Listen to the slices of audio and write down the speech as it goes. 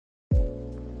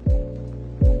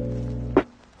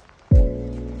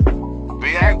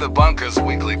the Bunker's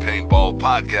weekly paintball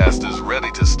podcast is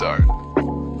ready to start.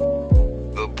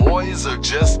 The boys are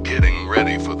just getting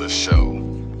ready for the show.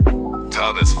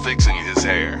 Todd is fixing his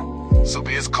hair, so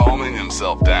he is calming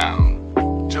himself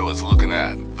down. Joe is looking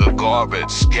at the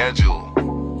garbage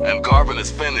schedule, and Garvin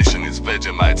is finishing his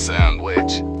Vegemite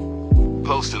sandwich.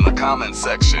 Post in the comment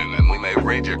section and we may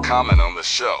read your comment on the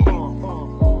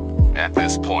show. At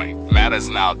this point, Matt is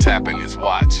now tapping his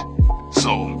watch.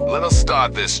 So, let us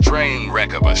start this train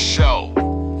wreck of a show.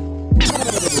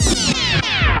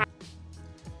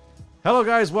 Hello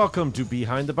guys, welcome to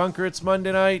Behind the Bunker. It's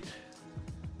Monday night.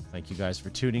 Thank you guys for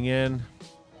tuning in.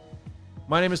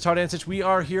 My name is Todd Ansich. We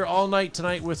are here all night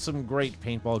tonight with some great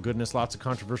paintball goodness, lots of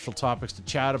controversial topics to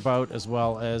chat about, as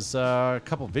well as a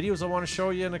couple videos I want to show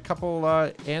you and a couple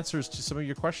answers to some of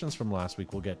your questions from last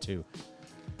week we'll get to.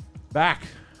 Back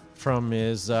from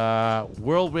his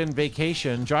whirlwind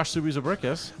vacation, Josh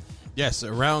Subizabrickus. Yes,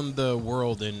 around the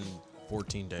world in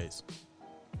 14 days.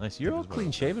 Nice. You're all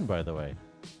clean shaven, by the way.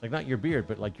 Like, not your beard,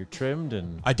 but like you're trimmed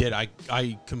and... I did.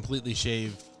 I completely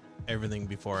shaved everything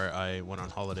before I went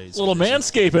on holidays. A little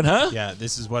manscaping, huh? Yeah,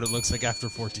 this is what it looks like after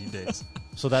 14 days.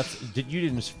 So you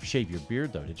didn't shave your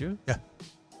beard, though, did you? Yeah.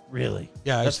 Really?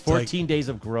 Yeah. That's 14 days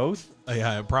of growth?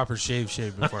 Yeah, a proper shave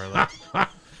before I left.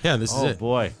 Yeah, this is it. Oh,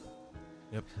 boy.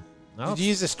 Yep. No, Did you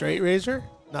use a straight razor,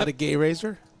 not a gay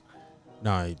razor?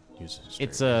 No, I use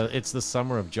it. it's the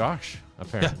summer of Josh,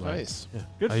 apparently. Yeah. Nice. Yeah.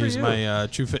 Good I for use you. my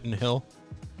True Fit and Hill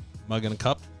mug and a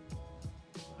cup.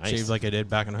 Nice. Shaved like I did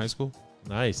back in high school.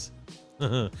 Nice.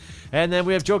 And then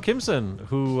we have Joe Kimson,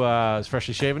 who is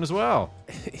freshly shaven as well.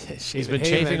 He's been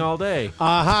chafing all day.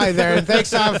 Hi there, and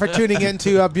thanks for tuning in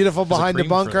to Beautiful Behind the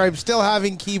Bunker. I'm still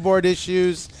having keyboard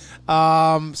issues, so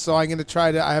I'm going to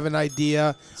try to. I have an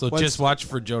idea. So just watch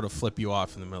for Joe to flip you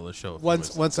off in the middle of the show.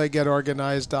 Once I get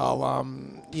organized, I'll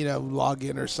log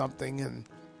in or something and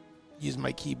use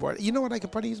my keyboard. You know what? I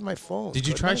could probably use my phone. Did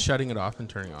you try shutting it off and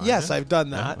turning it on? Yes, I've done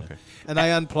that. Yeah? Okay. And I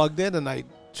unplugged it, and I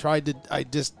tried to. I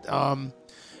just,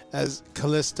 as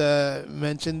Callista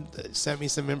mentioned, sent me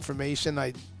some information.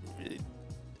 I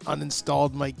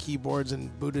uninstalled my keyboards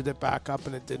and booted it back up,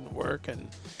 and it didn't work. And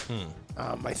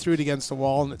I threw it against the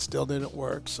wall, and it still didn't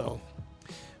work. So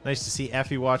Nice to see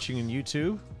Effie watching on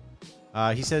YouTube.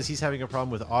 He says he's having a problem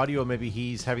with audio. Maybe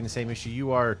he's having the same issue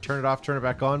you are. Turn it off, turn it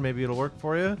back on. Maybe it'll work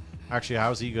for you. Actually,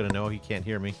 how's he going to know? He can't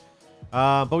hear me.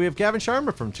 But we have Gavin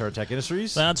Sharma from TerraTech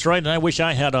Industries. That's right, and I wish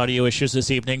I had audio issues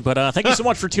this evening. But thank you so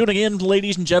much for tuning in,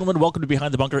 ladies and gentlemen. Welcome to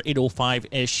Behind the Bunker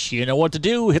 805-ish. You know what to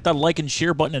do. Hit that like and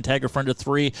share button and tag a friend of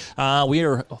three. We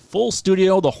are a full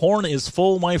studio. The horn is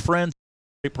full, my friend.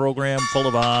 Great program full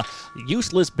of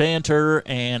useless banter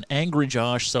and angry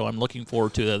Josh, so I'm looking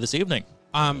forward to this evening.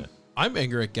 I'm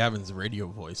angry at Gavin's radio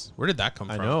voice. Where did that come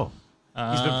from? I know.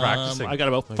 He's been practicing. I got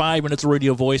about 5 minutes of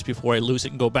radio voice before I lose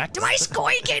it and go back to my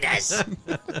squeakiness.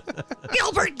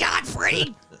 Gilbert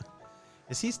Gottfried.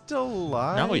 Is he still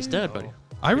alive? No, he's dead, buddy.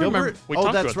 I remember. We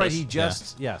talked that's about right. this. He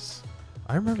just, yes.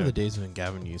 I remember the days when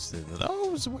Gavin used to.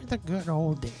 Those were the good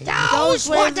old days. Those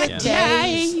were the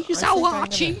days. Oh,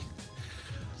 Archie.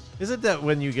 Is it that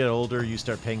when you get older, you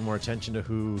start paying more attention to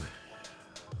who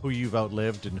you've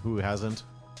outlived and who hasn't?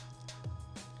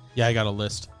 Yeah, I got a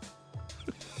list.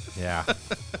 Yeah.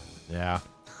 Yeah.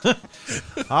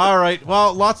 All right.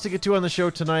 Well, lots to get to on the show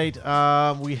tonight.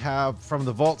 We have, from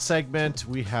the Vault segment,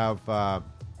 we have a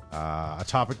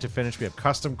topic to finish. We have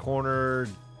Custom Corner.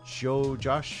 Joe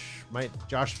might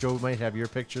have your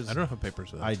pictures. I don't have papers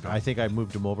for that. I think I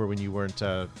moved them over when you weren't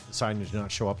signed to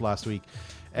not show up last week.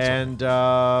 And,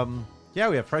 yeah,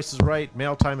 we have Price is Right,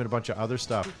 Mail Time, and a bunch of other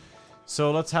stuff.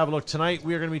 So let's have a look. Tonight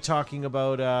we are going to be talking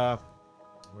about...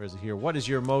 where is it here? What is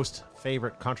your most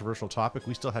favorite controversial topic?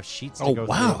 We still have sheets to go through.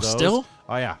 Wow, those. still?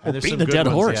 Oh, yeah. We're there's beating some the good dead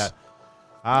ones horse.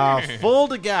 yet. Full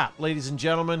to Gap, ladies and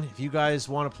gentlemen. If you guys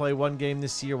want to play one game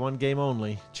this year, one game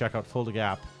only, check out Full to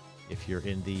Gap. If you're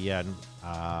in the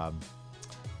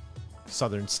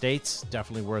southern states,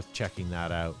 definitely worth checking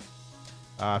that out.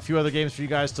 A few other games for you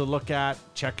guys to look at.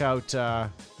 Check out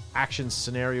Action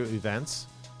Scenario Events.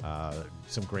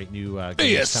 Some great new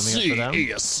games coming up for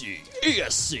them.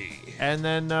 ESC. And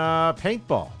then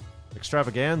Paintball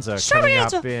Extravaganza coming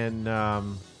up in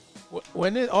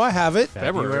when it? Oh, I have it.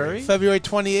 February. February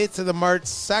 28th to the March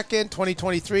 2nd,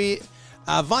 2023.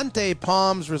 Avante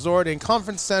Palms Resort and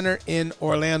Conference Center in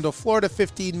Orlando, Florida.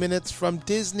 15 minutes from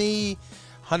Disney.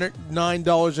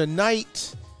 $109 a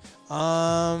night.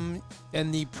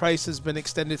 And the price has been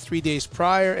extended 3 days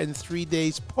prior and 3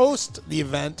 days post the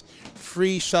event.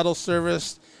 Free shuttle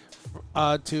service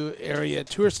to area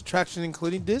tourist attraction,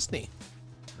 including Disney.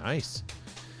 Nice.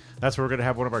 That's where we're going to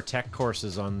have one of our tech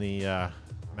courses on the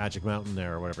Magic Mountain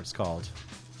there, or whatever it's called.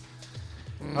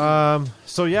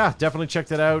 So yeah, definitely check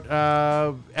that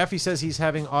out. Effie says he's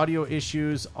having audio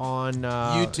issues on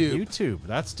YouTube.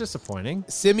 That's disappointing.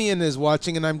 Simeon is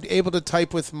watching, and I'm able to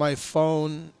type with my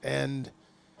phone and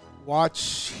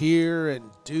watch here and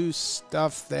do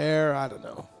stuff there. I don't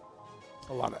know.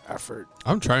 A lot of effort.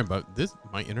 I'm trying, but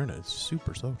my internet is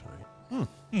super slow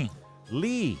tonight.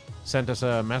 Lee sent us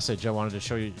a message I wanted to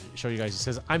show you guys. He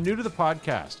says, I'm new to the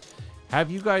podcast. Have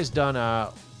you guys done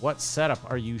a what setup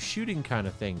are you shooting kind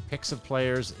of thing? Pics of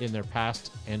players in their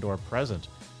past and or present.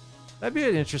 That'd be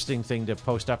an interesting thing to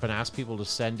post up and ask people to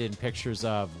send in pictures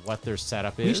of what their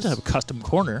setup is. We used to have a custom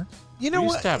corner. You know We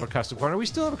what? used to have a custom corner. We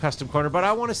still have a custom corner, but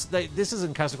I want to say this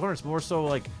isn't custom corner. It's more so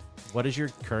like, what is your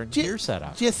current gear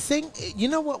setup? Do you think, you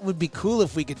know what would be cool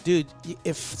if we could do?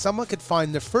 If someone could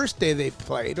find the first day they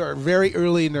played or very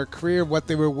early in their career, what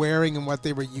they were wearing and what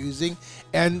they were using,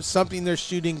 and something they're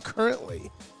shooting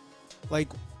currently. Like,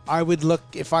 I would look,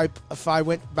 if I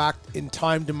went back in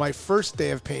time to my first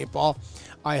day of paintball,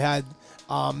 I had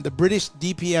the British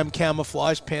DPM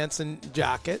camouflage pants and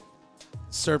jacket,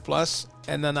 surplus,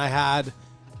 and then I had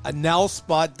a Nell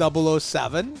Spot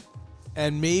 007,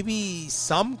 and maybe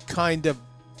some kind of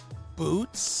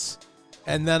boots,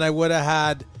 and then I would have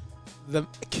had the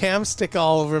cam stick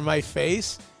all over my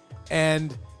face,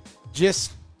 and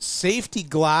just safety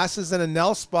glasses and a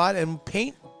Nell Spot and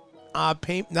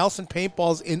Nelson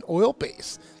paintballs in oil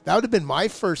base. That would have been my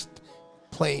first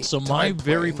plane. So my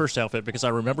very first outfit, because I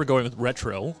remember going with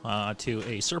Retro to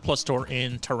a surplus store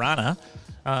in Tirana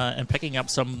and picking up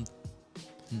some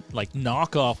like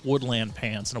knockoff Woodland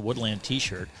pants and a Woodland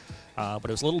T-shirt. But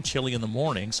it was a little chilly in the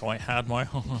morning, so I had my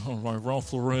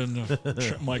Ralph Lauren,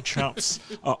 my Chaps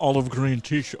olive green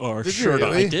T-shirt shirt.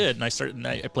 Really? I did, and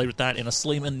I played with that in a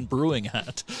Sleeman Brewing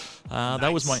hat.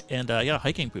 That was my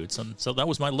hiking boots, and so that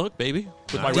was my look, baby,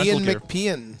 with my rental Dean gear.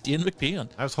 McPeon. Dean McPeon.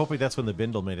 I was hoping that's when the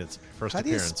Bindle made its first How do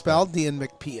you appearance. spell Dean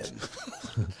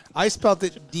McPeon? I spelled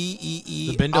it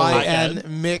DEEIN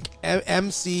Mick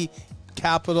MC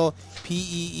capital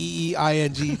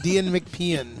PEEEING. Dean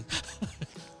McPeon.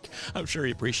 I'm sure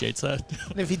he appreciates that.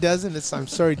 And if he doesn't, I'm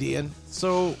sorry, Dean.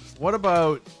 So what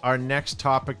about our next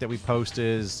topic that we post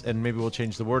is, and maybe we'll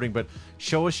change the wording, but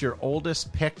show us your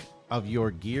oldest pic of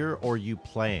your gear or you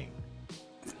playing.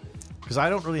 Because I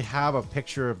don't really have a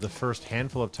picture of the first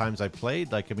handful of times I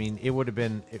played. Like, I mean, it would have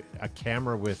been a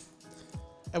camera with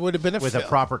It would have been a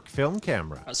proper film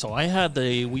camera. So I had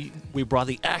we brought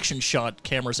the Action Shot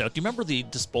cameras out. Do you remember the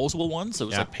disposable ones? It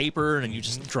was like paper, and you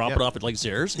just drop it off at like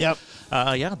Zehrs. Yep.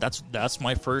 That's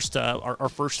my first our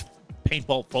first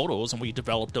paintball photos, and we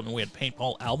developed them. And we had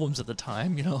paintball albums at the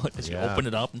time. You know, as you open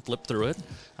it up and flip through it,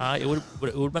 it would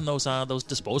have been those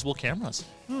disposable cameras,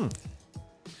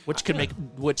 which could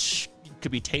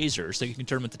could be tasers. So you can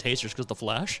turn them into tasers because of the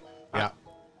flash.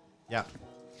 Yeah.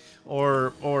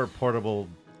 Or portable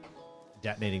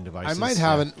detonating devices. I might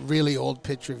have a really old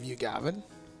picture of you, Gavin.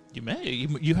 You may.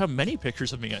 You have many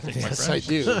pictures of me, I think, my Yes, friend. I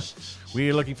do.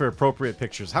 We are looking for appropriate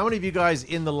pictures. How many of you guys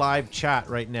in the live chat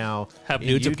right now Have in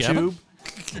nudes of Gavin?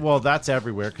 Well, that's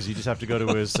everywhere because you just have to go to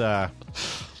his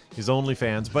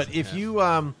OnlyFans. But if you,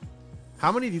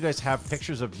 how many of you guys have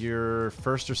pictures of your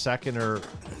first or second or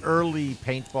early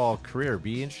paintball career?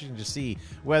 Be interesting to see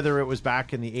whether it was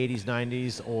back in the 80s,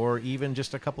 90s, or even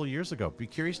just a couple of years ago. Be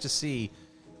curious to see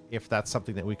if that's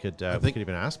something that we could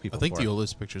even ask people. I think for. the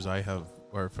oldest pictures I have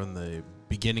are from the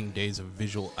beginning days of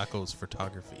Visual Echoes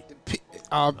photography.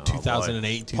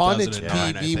 2008, 2009. Pondage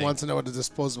I PB think. wants to know what a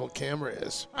disposable camera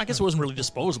is. I guess it wasn't really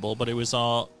disposable, but it was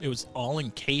all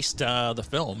encased the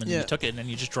film, and you took it and then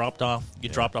you just dropped off. You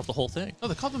dropped off the whole thing. Oh,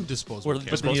 they call them disposable. But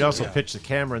But then you also pitch the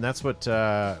camera, and that's what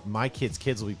my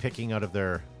kids' will be picking out of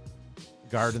their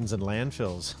gardens and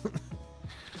landfills.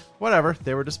 Whatever,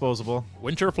 they were disposable.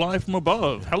 Winter fly from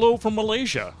above. Hello from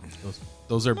Malaysia.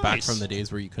 Those are back Nice. from the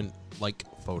days where you couldn't like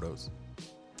photos.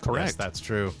 Correct. Yes, that's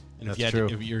true. And That's if, true.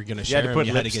 if you're going to You had to share put them,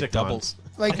 you had to lipstick get on. doubles.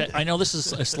 Like, Okay, I know this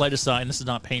is a slight aside, and this is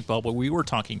not paintball, but we were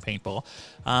talking paintball.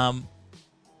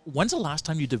 When's the last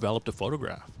time you developed a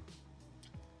photograph?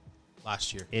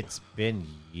 Last year. It's been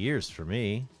years for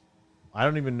me. I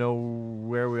don't even know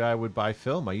where I would buy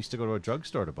film. I used to go to a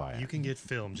drugstore to buy it. You can get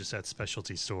film just at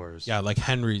specialty stores. Yeah, like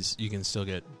Henry's, you can still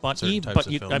get But certain you- types but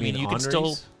of you- film. I mean, you can still-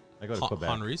 Henry's? I go to Quebec.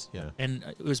 Henry's, yeah. And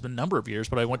it was been a number of years,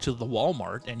 but I went to the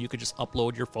Walmart, and you could just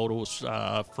upload your photos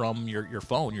from your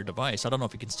phone, your device. I don't know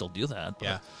if you can still do that. But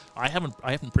Yeah. I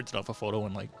haven't printed off a photo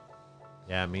in like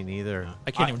Yeah, me neither.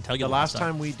 I can't even tell you The the last last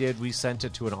time we did, we sent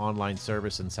it to an online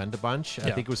service and sent a bunch. I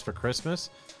Yeah. think it was for Christmas,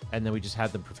 and then we just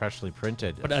had them professionally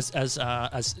printed. But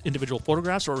as individual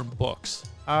photographs or in books?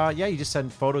 Yeah, you just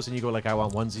send photos and you go like, I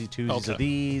want onesie, twosies Okay. of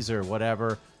these or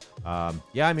whatever.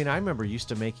 Yeah, I mean, I remember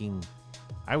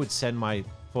I would send my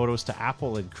photos to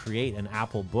Apple and create an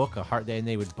Apple book, and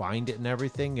they would bind it and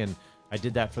everything. And I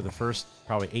did that for the first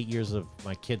probably 8 years of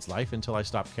my kid's life until I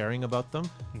stopped caring about them.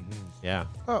 Yeah.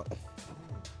 Oh,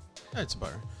 That's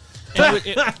better.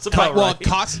 That's about Well, right.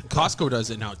 Costco does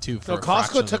it now too. For so a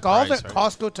fraction Costco of the took all price, their right?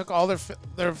 Costco took all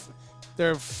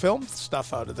their film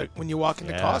stuff out of it when you walk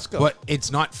into Yeah. Costco. But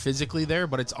it's not physically there,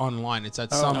 but it's online. It's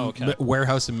at some okay.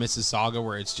 warehouse in Mississauga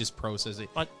where it's just processing.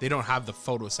 But- They don't have the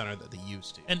photo center that they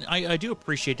used to. And I do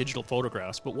appreciate digital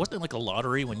photographs, but wasn't it like a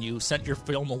lottery when you sent your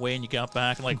film away and you got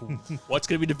back and like, what's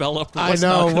going to be developed? And I what's know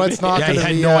not gonna what's be? not Yeah, going you to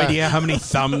had be. no idea how many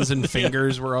thumbs and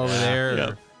fingers were over there, Yeah.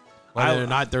 or whether or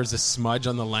not there's a smudge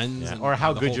on the lens, Yeah, and or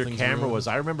how the good whole your thing's camera ruined. was.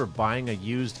 I remember buying a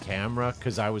used camera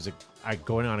because I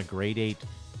going on a grade 8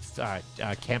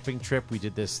 camping trip. We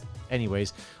did this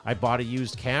anyways. I bought a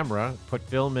used camera, put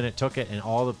film in it, took it, and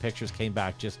all the pictures came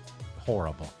back just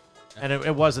horrible. And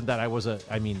it wasn't that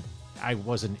anything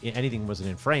wasn't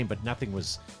in frame, but nothing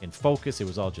was in focus. It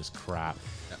was all just crap.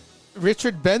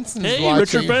 Richard Benson's Hey, watching.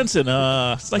 Richard Benson.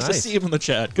 It's nice to Nice. see him in the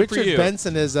chat. Good for Richard you.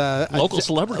 Benson is a Local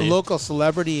celebrity. A local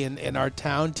celebrity in our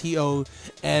town, TON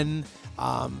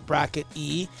bracket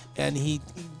E, and he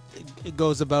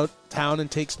goes about town and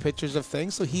takes pictures of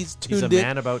things. So he's tuned He's a in.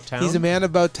 man about town. He's a man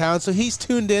about town. So he's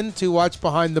tuned in to watch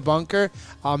Behind the Bunker.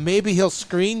 Maybe he'll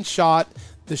screenshot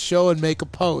the show and make a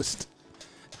post.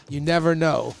 You never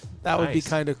know. That would be Nice.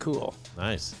 kind of cool.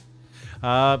 Nice.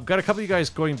 Got a couple of you guys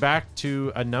going back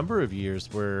to a number of years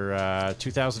where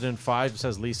 2005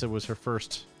 says Lisa was her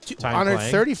first time On her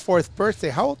playing. 34th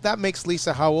birthday. That makes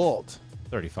Lisa how old?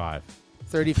 35.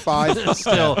 35.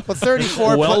 Still. Well,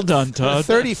 34. Well plus, done, Todd.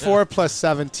 34 plus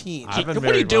 17. I've been What are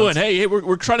you married doing? once. Hey,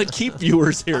 we're trying to keep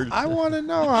viewers here. I want to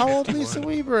know how old Lisa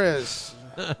Weber is.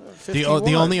 The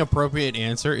 51. only appropriate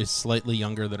answer is slightly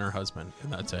younger than her husband,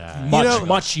 and that's it.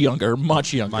 Much younger.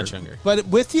 Much younger. But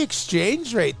with the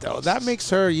exchange rate, though, that makes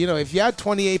her, if you add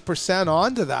 28%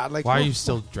 onto that, like, Why are you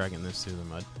still dragging this through the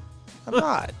mud? I'm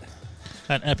not.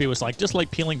 And Epi was like, just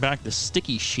like peeling back the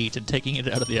sticky sheet and taking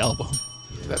it out of the album.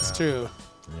 That's true.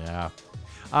 Yeah.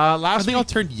 I Last think week, I'll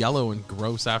turn yellow and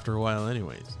gross after a while,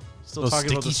 anyways. still those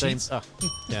talking about the sticky same sheets? stuff.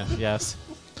 Yeah, Yes.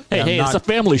 Hey, Yeah, hey, I'm it's a not-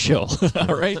 family show.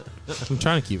 All right? I'm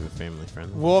trying to keep it family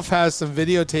friendly. Wolf has some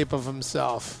videotape of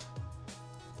himself.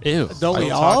 Ew. Don't Are we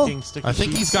you all? talking sticky I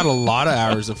think sheets? he's got a lot of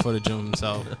hours of footage of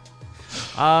himself.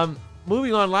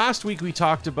 Moving on, last week we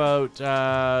talked about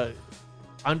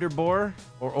underbore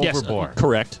or Yes, overbore.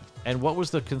 correct. And what was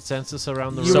the consensus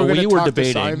around the You So were gonna we were talk to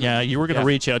debating. Simon. Yeah, you were going to Yeah.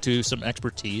 reach out to some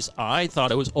expertise. I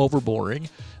thought it was overboring,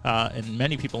 and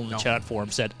many people in the chat forum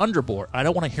said underbore. I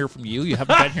don't want to hear from you. You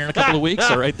haven't been here in a couple of weeks.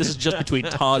 All right, this is just between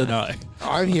Todd and I.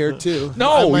 I'm here, too.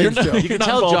 No, I might you're not. joke. You You're can not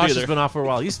tell involved Josh either. has been off for a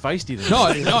while. He's feisty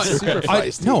today. Super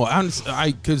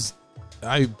feisty. Because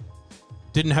I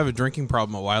didn't have a drinking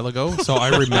problem a while ago, so I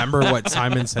remember what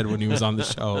Simon said when he was on the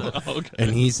show, Okay. and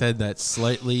he said that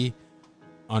slightly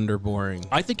underboring.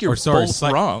 I think you're Or, sorry, both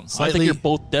slight- wrong. I slightly- think you're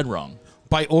both dead wrong.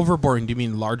 By overboring, do you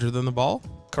mean larger than the ball?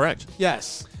 Correct.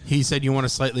 Yes. He said you want to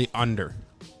slightly under.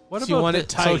 What So about you want the-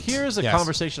 it So tight. here's a Yes.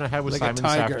 conversation I had with Like a Simon this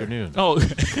tiger. afternoon. Oh,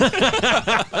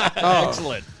 Oh,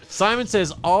 excellent. Simon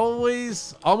says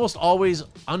almost always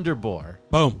underbore.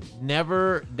 Boom.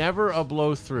 Never a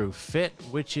blow through. Fit,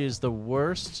 which is the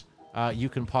worst you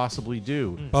can possibly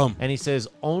do. Boom. And he says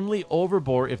only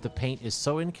overbore if the paint is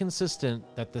so inconsistent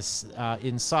that this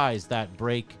in size that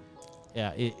break.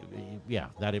 That it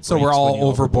So breaks we're all when you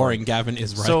overbore. overboring. Gavin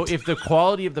is right. So if the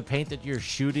quality of the paint that you're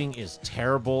shooting is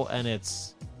terrible and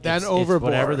it's overbore.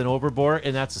 whatever, then overbore,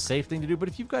 and that's a safe thing to do. But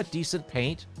if you've got decent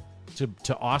paint to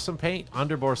awesome paint,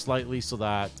 underbore slightly so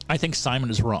that I think Simon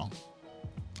is wrong.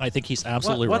 I think he's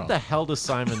absolutely what wrong. the hell does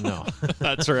Simon know?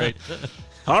 That's right.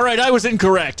 All right, I was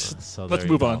incorrect. So Let's there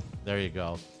you move go. on. There you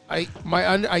go. I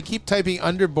keep typing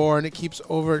underbore and it keeps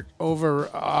over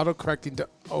autocorrecting to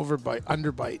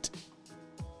underbite.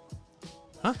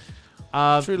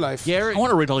 True life. Garrett I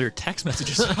want to read all your text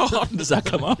messages. How often does that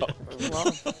come up?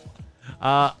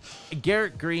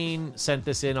 Garrett Green sent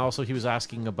this in. Also, he was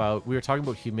asking about, we were talking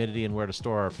about humidity and where to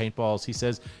store our paintballs. He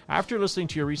says, after listening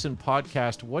to your recent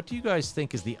podcast, what do you guys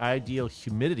think is the ideal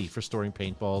humidity for storing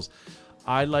paintballs?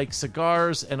 I like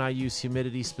cigars and I use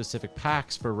humidity specific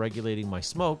packs for regulating my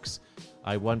smokes.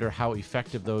 I wonder how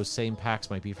effective those same packs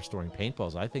might be for storing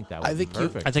paintballs. I think that would be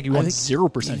perfect. I think you want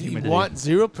 0% You humidity. want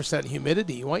 0%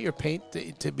 humidity. You want your paint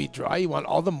to be dry. You want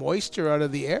all the moisture out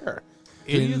of the air.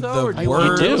 Do you, In though, or the do you want a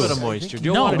words, little bit of moisture? Do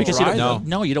you No, want to because you dry don't. them?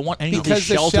 No, you don't want any of Because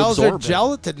the the shell to shells are absorb it.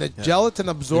 gelatin. The gelatin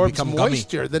absorbs become gummy.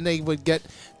 moisture. Then they would get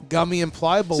gummy and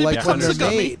pliable So it like when becomes they're a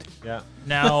gummy. made. Yeah.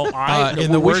 Now,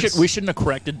 in the words- we shouldn't have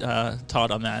corrected Todd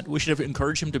on that. We should have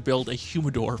encouraged him to build a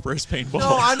humidor for his paintball.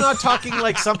 No, I'm not talking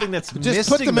like something that's Just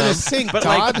put misting them in a sink, But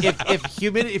Todd. like,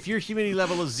 if your humidity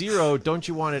level is 0, don't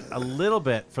you want it a little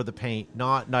bit for the paint?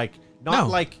 Not No.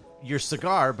 like your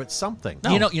cigar, but something.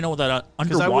 You know that I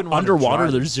wouldn't want it underwater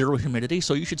dry. there's 0 humidity,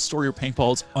 so you should store your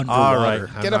paintballs underwater. All right,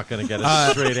 I'm Get not going to get a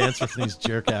straight answer from these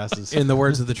jerkasses. In the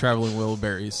words of the Traveling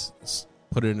Wilburys,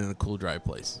 put it in a cool, dry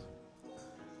place.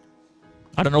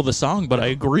 I don't know the song, but I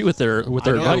agree with their I know the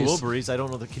advice. Wilburys. I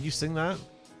don't know. Can you sing that?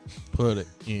 Put it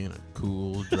in a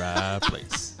cool, dry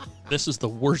place. This is the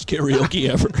worst karaoke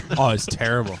ever. Oh, it's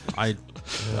terrible. I'm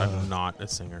not a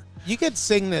singer. You could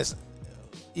sing this.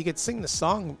 You could sing the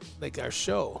song like our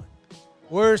show.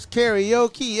 Worst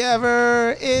karaoke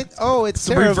ever. It's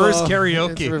terrible. reverse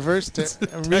karaoke. It's reverse.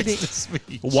 I'm reading.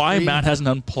 Why Matt hasn't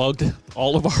unplugged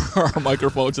all of our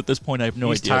microphones at this point, I have no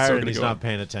He's idea. So tired we're and gonna he's go not on.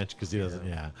 paying attention because he doesn't.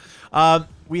 Yeah.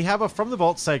 We have a From the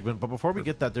Vault segment, but before we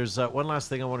get that, there's one last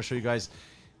thing I want to show you guys.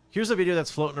 Here's a video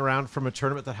that's floating around from a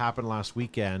tournament that happened last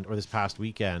weekend or this past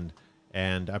weekend,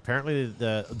 and apparently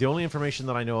the only information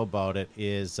that I know about it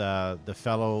is the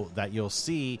fellow that you'll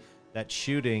see that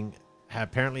shooting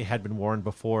apparently had been warned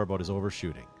before about his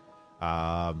overshooting.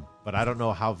 But I don't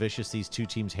know how vicious these two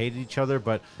teams hated each other.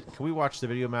 But can we watch the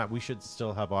video, Matt? We should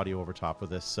still have audio over top of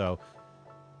this. So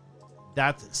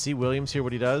see Williams here,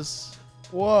 what he does.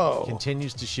 Whoa.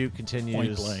 Continues to shoot, continues.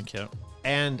 Point blank, yeah.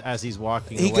 And as he's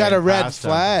walking He away got a red past him-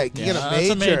 flag. He Yeah, got that's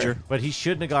a a major. major. But he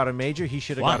shouldn't have got a major. He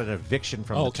should have Why? got an eviction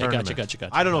from Oh, the okay, tournament. gotcha.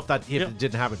 I don't know if Yeah. it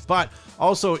didn't happen. But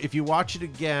also, if you watch it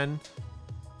again,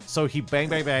 so he bang,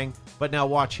 bang, bang. But now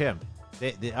watch him.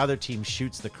 The other team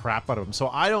shoots the crap out of him. So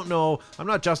I don't know. I'm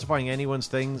not justifying anyone's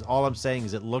things. All I'm saying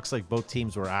is it looks like both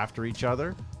teams were after each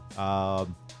other. And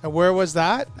where was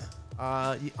that?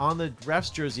 On the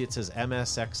ref's jersey, it says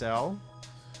MSXL.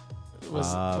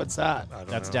 What's that?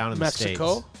 That's down in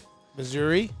Mexico? the States.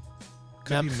 Missouri?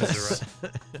 Could be Missouri.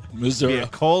 Be Missouri. a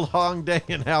cold, long day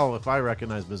in hell if I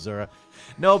recognize Missouri.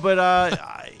 No, but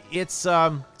it's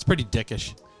It's pretty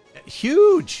dickish.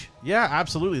 huge. Yeah,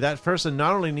 absolutely. That person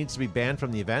not only needs to be banned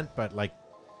from the event, but like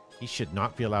he should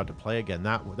not be allowed to play again.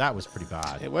 That was pretty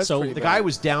bad. It was So pretty The bad. guy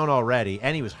was down already,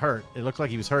 and he was hurt. It looked like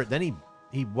he was hurt. Then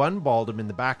he one-balled him in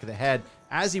the back of the head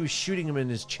as he was shooting him in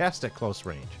his chest at close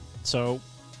range. So,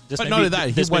 this But may not be- only that,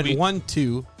 he this may went be-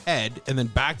 1-2 head and then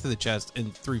back to the chest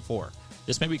in 3-4.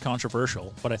 This may be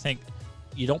controversial, but I think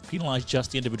you don't penalize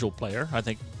just the individual player. I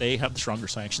think they have the stronger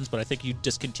sanctions, but I think you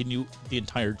discontinue the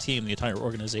entire team, the entire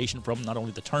organization from not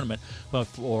only the tournament, but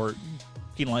for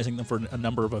penalizing them for a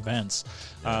number of events.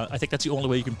 I think that's the only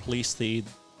way you can police the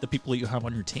people that you have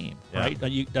on your team, Yeah. right? I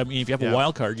mean, if you have Yeah. a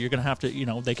wild card, you're going to have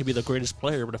to, they could be the greatest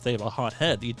player, but if they have a hot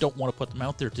head, you don't want to put them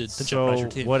out there to jeopardize your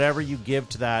team. Whatever you give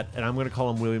to that, and I'm going to call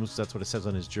him Williams because that's what it says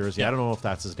on his jersey. Yeah. I don't know if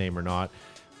that's his name or not,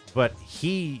 but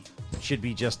he should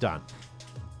be just done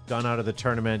out of the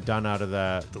tournament, done out of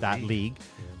that league.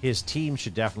 His team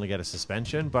should definitely get a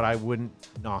suspension, but I wouldn't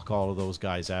knock all of those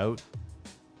guys out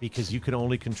because you can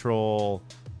only control.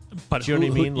 But Do you know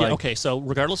what I mean? yeah, Like- okay, so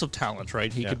regardless of talent,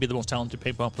 right? He Yeah. could be the most talented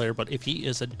paintball player, but if he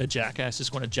is a jackass who's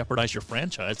going to jeopardize your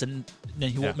franchise, then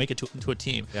he won't make it into a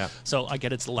team. Yeah. So I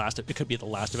get it's the last. It could be the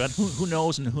last event. Who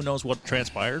knows? And who knows what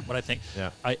transpired? But I think Yeah.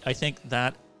 I think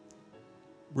that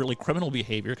really criminal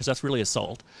behavior, because that's really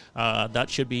assault. That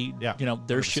should be Yeah,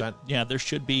 there should 100%. there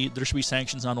should be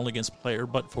sanctions not only against the player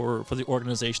but for the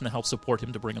organization to help support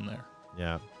him to bring him there.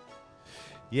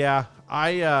 Yeah.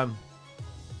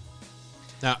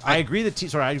 Now, I agree the team.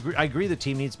 Sorry, I agree the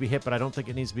team needs to be hit, but I don't think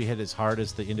it needs to be hit as hard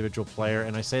as the individual player.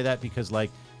 And I say that because,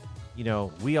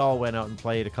 we all went out and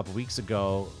played a couple weeks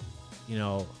ago.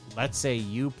 Let's say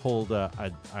you pulled a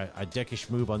dickish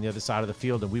move on the other side of the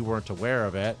field and we weren't aware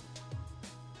of it.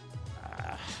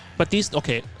 But these But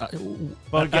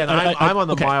again, I'm on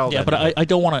the mild Yeah, end but of it. I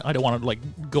don't want to like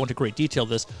go into great detail.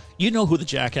 This, who the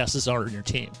jackasses are in your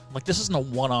team. Like, this isn't a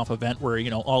one-off event where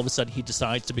all of a sudden he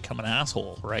decides to become an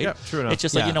asshole, right? Yeah, true enough. It's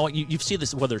just Yeah. like you see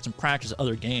this whether it's in practice,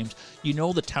 other games.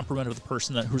 The temperament of the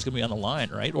person who's going to be on the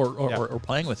line, right, or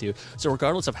playing with you. So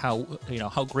regardless of how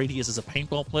how great he is as a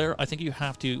paintball player, I think you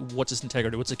have to. What's his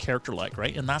integrity? What's his character like,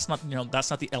 right? And that's not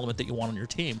that's not the element that you want on your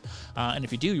team. And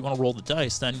if you want to roll the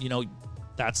dice, then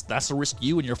that's the risk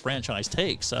you and your franchise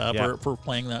takes for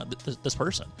playing this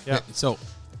person. Yeah. So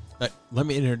Let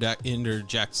me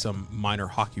interject some minor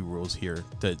hockey rules here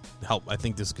to help. I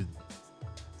think this could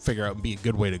figure out and be a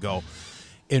good way to go.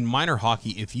 In minor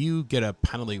hockey, if you get a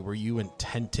penalty where you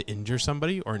intend to injure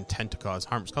somebody or intend to cause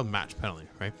harm, it's called match penalty,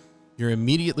 right? You're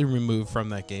immediately removed from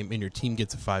that game and your team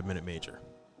gets a 5-minute major,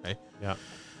 right? Yeah.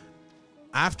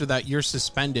 After that, you're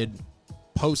suspended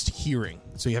post-hearing.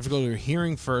 So you have to go to a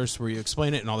hearing first where you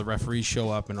explain it and all the referees show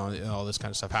up and all this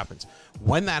kind of stuff happens.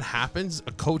 When that happens,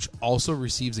 a coach also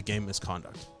receives a game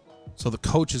misconduct. So the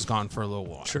coach is gone for a little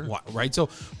while, Sure. right? So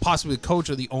possibly the coach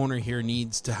or the owner here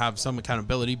needs to have some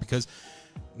accountability, because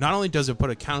not only does it put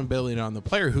accountability on the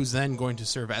player, who's then going to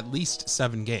serve at least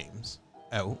 7 games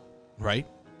out, right?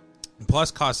 And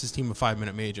plus cost his team a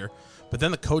 5-minute major, but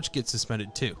then the coach gets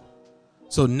suspended too.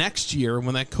 So next year,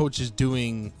 when that coach is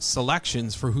doing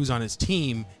selections for who's on his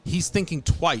team, he's thinking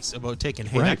twice about taking,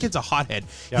 hey, that kid's a hothead.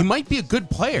 Yeah. He might be a good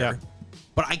player, Yeah.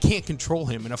 but I can't control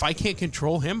him. And if I can't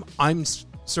control him, I'm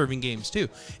serving games too.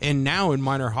 And now in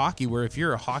minor hockey, where if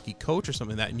you're a hockey coach or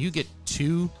something like that and you get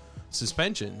 2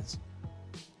 suspensions,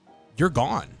 you're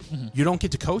gone. Mm-hmm. You don't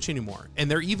get to coach anymore.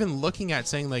 And they're even looking at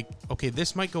saying, like, okay,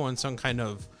 this might go on some kind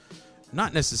of,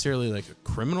 not necessarily like a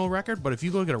criminal record, but if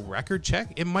you go get a record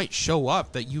check, it might show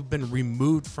up that you've been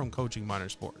removed from coaching minor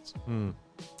sports.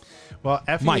 Well,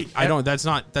 Effie, Might. I don't. That's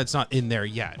not in there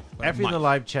yet. but Effie in might. the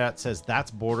live chat says that's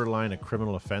borderline a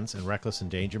criminal offense and reckless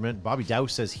endangerment. Bobby Dow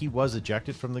says he was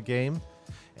ejected from the game.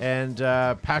 And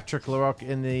Patrick Larocque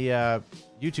in the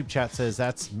YouTube chat says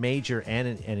that's major and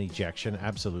an ejection.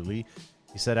 Absolutely.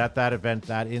 He said at that event,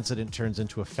 that incident turns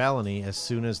into a felony as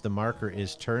soon as the marker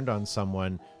is turned on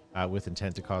someone with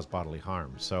intent to cause bodily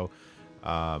harm. So,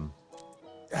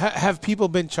 Have people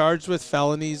been charged with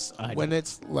felonies I when that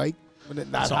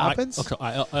So happens?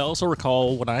 I also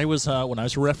recall when I was a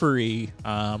referee,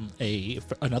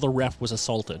 another ref was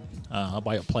assaulted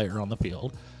by a player on the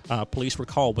field. Police were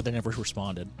called, but they never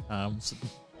responded. So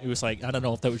it was like, I don't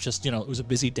know if that was just, it was a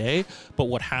busy day, but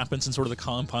what happens in sort of the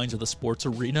confines of the sports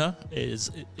arena is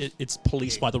it's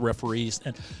policed by the referees.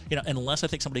 And, unless I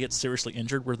think somebody gets seriously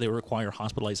injured where they require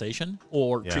hospitalization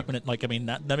or treatment,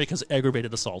 that becomes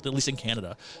aggravated assault, at least in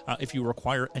Canada. If you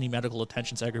require any medical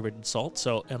attention, it's aggravated assault.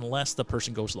 So unless the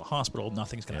person goes to the hospital,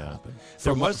 nothing's going to happen.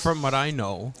 From what I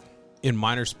know, in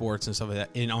minor sports and stuff like that,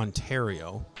 in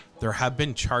Ontario, there have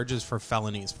been charges for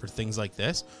felonies for things like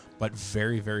this, but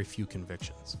very, very few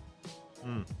convictions.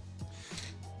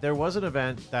 there was an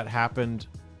event that happened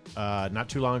not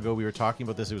too long ago. We were talking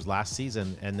about this. It was last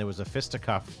season, and there was a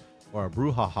fisticuff or a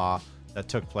brouhaha that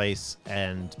took place,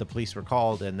 and the police were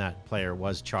called, and that player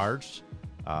was charged.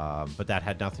 But that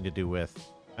had nothing to do with...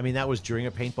 that was during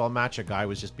a paintball match. A guy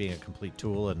was just being a complete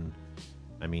tool, and,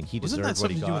 he deserved Wasn't that what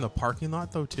something he to do in got. the parking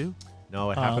lot, though, too?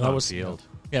 No, it happened that on was the field.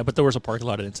 Yeah, but there was a parking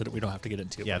lot incident we don't have to get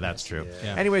into. Yeah, that's true.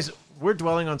 Yeah. Anyways, we're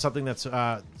dwelling on something that's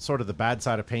sort of the bad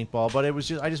side of paintball, but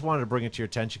I just wanted to bring it to your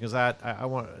attention because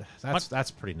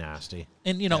that's pretty nasty.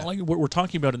 And like we're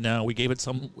talking about it now. We gave it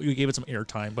some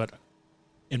airtime, but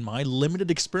in my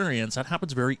limited experience, that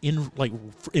happens very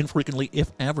infrequently,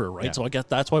 if ever. Right. Yeah. So I guess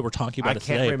that's why we're talking about I it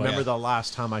can't today. remember the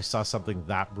last time I saw something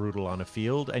that brutal on a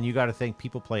field, and you got to think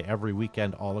people play every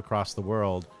weekend all across the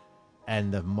world.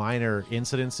 And the minor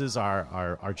incidences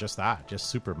are just that, just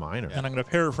super minor. And I'm going to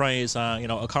paraphrase,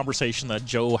 a conversation that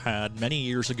Joe had many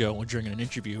years ago during an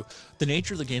interview. The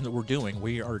nature of the game that we're doing,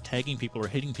 we are tagging people or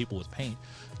hitting people with paint.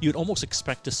 You'd almost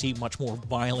expect to see much more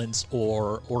violence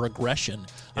or aggression,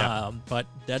 but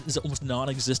that is almost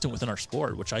non-existent within our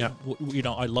sport. Which I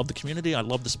love the community, I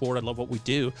love the sport, I love what we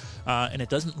do, and it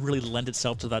doesn't really lend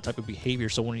itself to that type of behavior.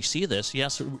 So when you see this,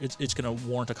 yes, it's going to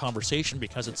warrant a conversation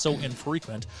because it's so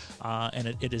infrequent.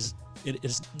 And it is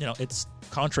it's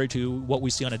contrary to what we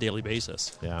see on a daily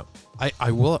basis. Yeah. I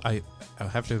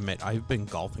have to admit, I've been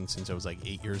golfing since I was like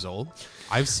 8 years old.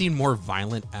 I've seen more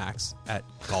violent acts at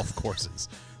golf courses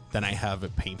than I have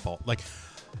at paintball. Like,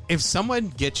 if someone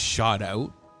gets shot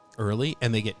out early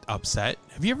and they get upset,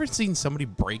 have you ever seen somebody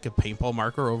break a paintball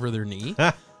marker over their knee?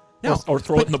 No. Or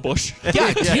throw it in the bush.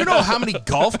 Yeah, do you know how many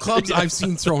golf clubs I've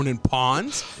seen thrown in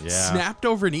ponds, snapped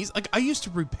over knees? Like, I used to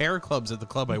repair clubs at the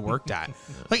club I worked at.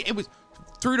 Like, it was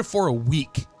 3 to 4 a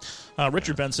week.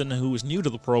 Richard Benson, who is new to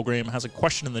the program, has a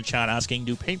question in the chat asking,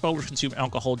 do paintballers consume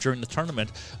alcohol during the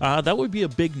tournament? That would be a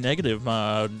big negative,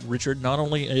 Richard. Not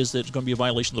only is it going to be a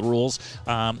violation of the rules,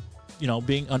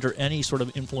 being under any sort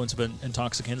of influence of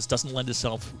intoxicants doesn't lend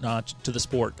itself to the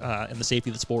sport and the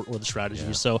safety of the sport or the strategy.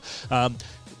 Yeah. So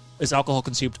is alcohol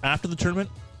consumed after the tournament?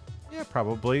 Yeah,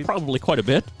 probably. Probably quite a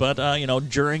bit, but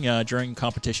during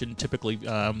competition, typically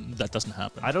that doesn't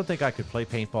happen. I don't think I could play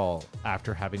paintball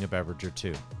after having a beverage or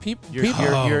two. Your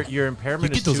You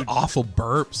impairment get is those too awful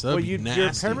burps. That'd well, be your nasty.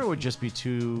 impairment would just be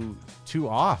too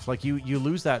off. Like you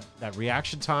lose that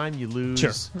reaction time. You lose.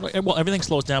 Sure. Well, everything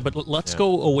slows down, but let's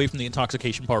go away from the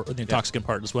intoxication part, or the intoxicant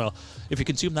part as well. If you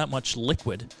consume that much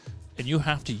liquid, and you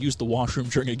have to use the washroom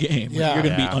during a game, Yeah. you're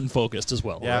going to Yeah. be unfocused as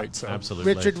well, Yeah, right? So,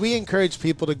 absolutely. Richard, we encourage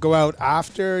people to go out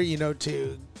after,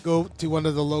 to go to one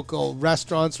of the local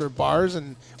restaurants or bars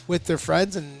and with their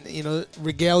friends and,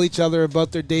 regale each other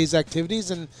about their day's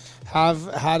activities and have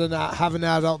an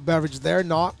adult beverage there,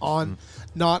 not on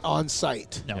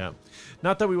site. No. Yeah.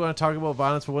 Not that we want to talk about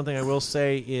violence, but one thing I will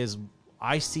say is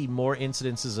I see more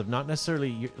incidences of not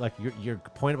necessarily like your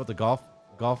point about the golf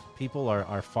people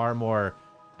are far more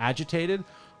agitated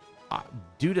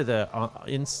due to the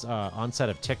onset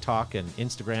of TikTok and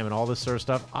Instagram and all this sort of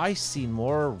stuff. I see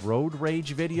more road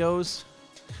rage videos,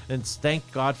 and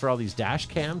thank God for all these dash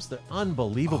cams. They're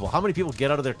unbelievable. How many people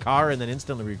get out of their car and then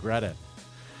instantly regret it?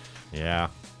 Yeah.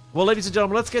 Well, ladies and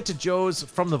gentlemen, let's get to Joe's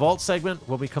From the Vault segment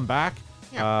when we come back.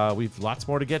 We've lots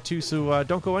more to get to, so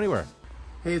don't go anywhere.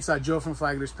 Hey, it's Joe from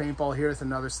Flagler's Paintball here with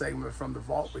another segment from the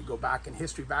Vault. We go back in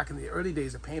history, back in the early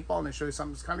days of paintball, and I show you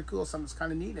something that's kind of cool, something that's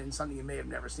kind of neat, and something you may have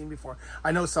never seen before.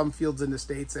 I know some fields in the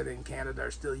States and in Canada are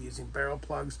still using barrel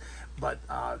plugs, but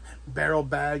barrel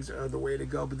bags are the way to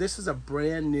go. But this is a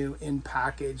brand new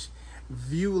in-package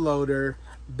view loader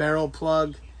barrel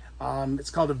plug. It's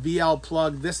called a VL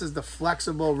plug. This is the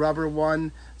flexible rubber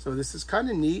one, so this is kind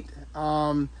of neat.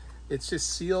 It's just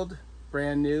sealed,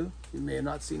 brand new. You may have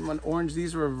not seen one. Orange,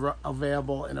 these were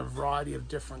available in a variety of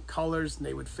different colors, and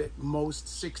they would fit most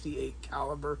 68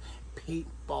 caliber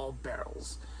paintball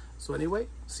barrels. So anyway,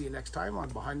 see you next time on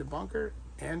Behind the Bunker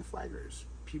and Flaggers.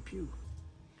 Pew pew.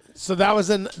 So that was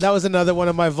another one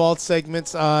of my Vault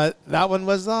segments. That one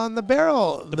was on the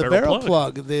barrel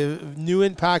plug, the new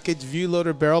in package view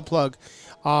loader barrel plug.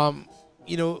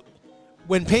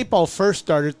 When paintball first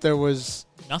started, there was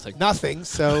nothing.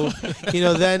 So,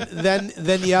 then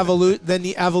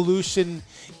the evolution,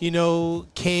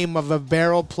 came of a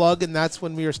barrel plug, and that's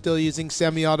when we were still using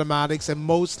semi-automatics and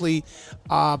mostly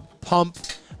pump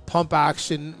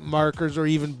action markers or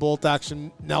even bolt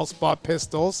action Nell spot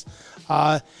pistols.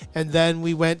 And then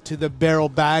we went to the barrel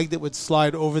bag that would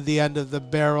slide over the end of the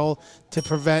barrel to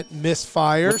prevent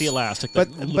misfires. With the elastic. But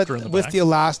The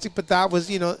elastic, but that was,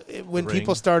 when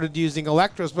people started using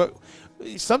electros. But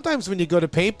sometimes when you go to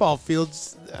paintball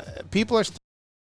fields, people are